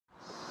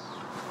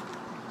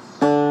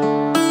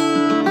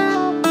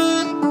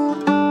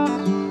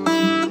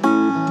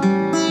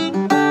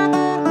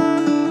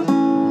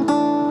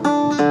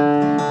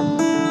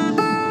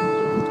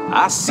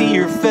I see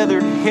your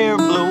feathered hair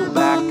blow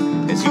back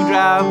as you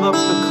drive up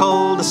the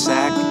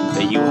cul-de-sac,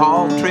 a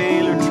U-Haul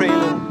trailer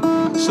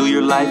trailing so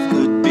your life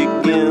could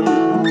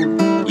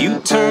begin. You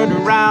turned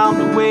around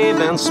to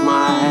wave and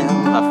smile.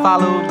 I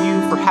followed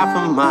you for half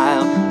a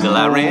mile till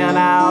I ran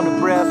out of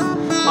breath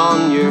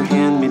on your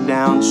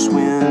hand-me-down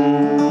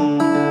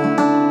swing.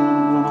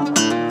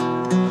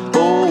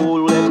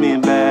 Oh, let me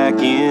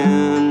back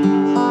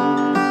in.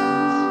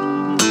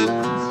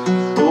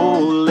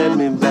 Oh, let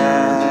me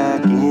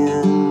back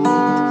in.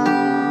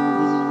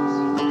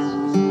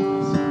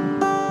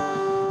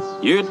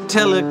 Your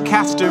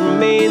Telecaster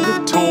made the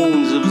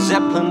tones of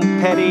Zeppelin,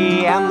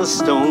 Petty, and the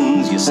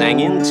Stones. You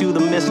sang into the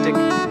mystic,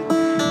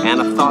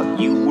 and I thought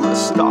you were a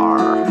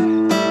star.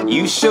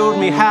 You showed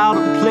me how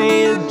to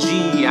play a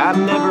G. I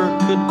never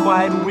could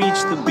quite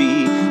reach the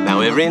B.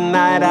 Now every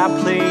night I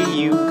play,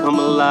 you come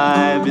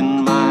alive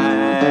in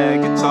my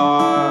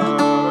guitar.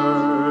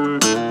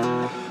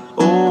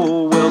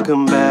 Oh,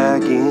 welcome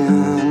back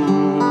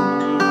in.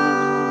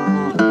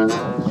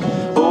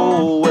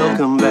 Oh,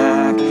 welcome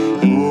back in.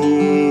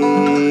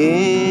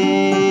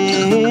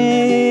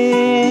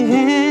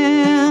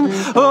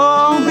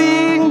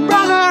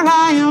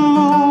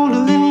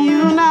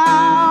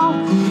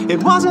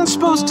 It wasn't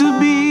supposed to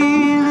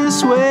be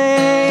this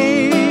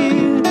way.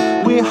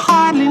 We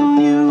hardly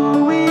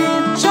knew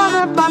each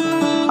other, but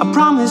I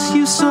promise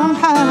you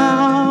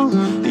somehow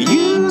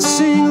you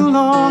sing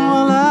along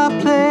while I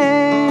play.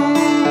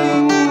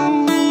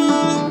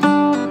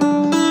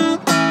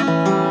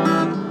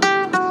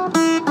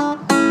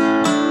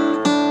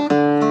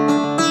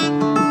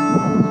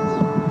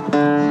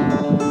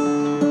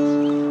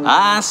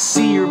 I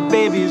see your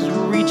babies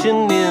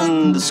reaching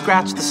in to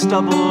scratch the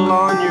stubble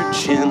on your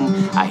chin.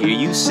 I hear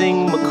you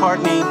sing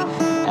McCartney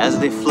as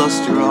they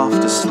fluster off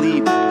to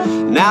sleep.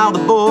 Now the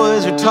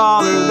boys are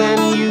taller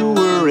than you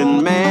were,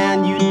 and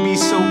man, you'd be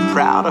so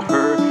proud of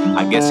her.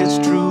 I guess it's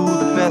true,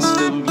 the best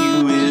of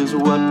you is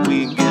what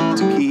we get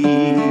to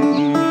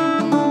keep.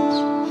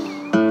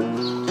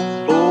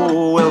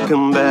 Oh,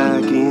 welcome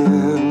back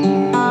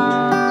in.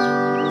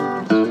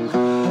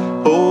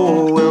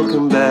 Oh,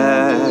 welcome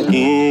back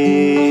in.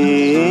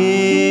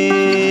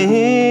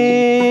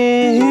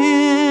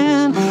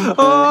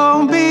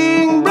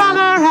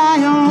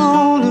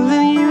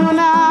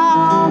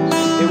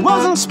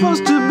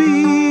 Supposed to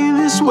be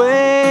this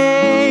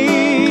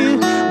way.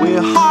 We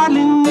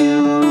hardly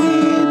knew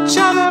each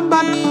other,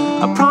 but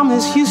I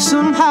promise you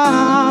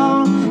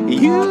somehow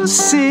you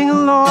sing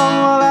along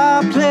while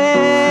I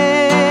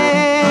play.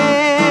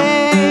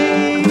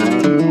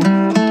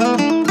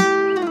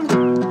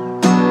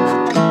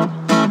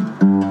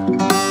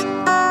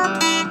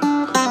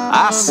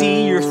 I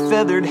see your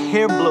feathered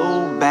hair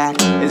blow back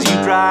as you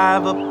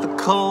drive up the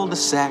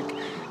cul-de-sac,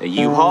 a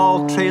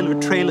U-Haul trailer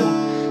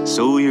trailing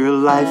so your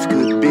life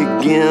could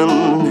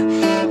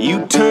begin.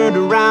 You turned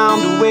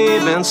around to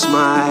wave and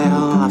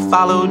smile. I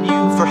followed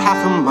you for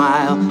half a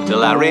mile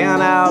till I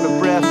ran out of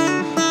breath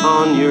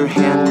on your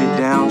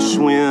hand-me-down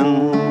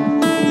swing.